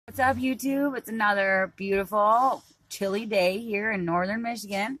up, YouTube? It's another beautiful, chilly day here in northern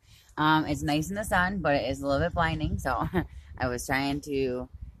Michigan. It's nice in the sun, but it is a little bit blinding, so I was trying to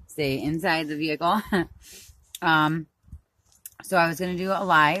stay inside the vehicle. So I was going to do a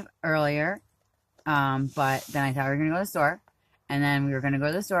live earlier, but then I thought we were going to go to the store, and then we were going to go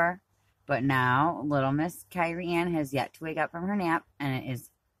to the store, but now little Miss Kyrie Ann has yet to wake up from her nap, and it is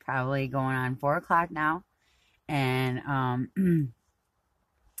probably going on 4 o'clock now, and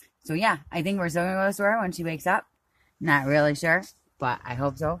so yeah, I think we're still going to go to the store when she wakes up. Not really sure, but I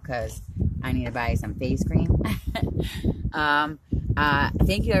hope so, because I need to buy some face cream.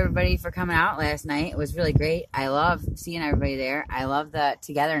 Thank you everybody for coming out last night. It was really great. I love seeing everybody there. I love the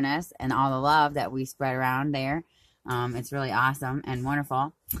togetherness and all the love that we spread around there. It's really awesome and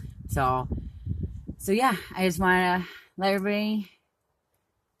wonderful. So yeah, I just want to let everybody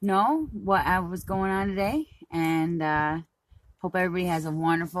know what was going on today, and hope everybody has a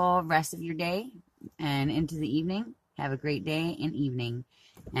wonderful rest of your day and into the evening. Have a great day and evening,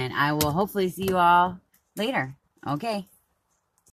 and I will hopefully see you all later. Okay.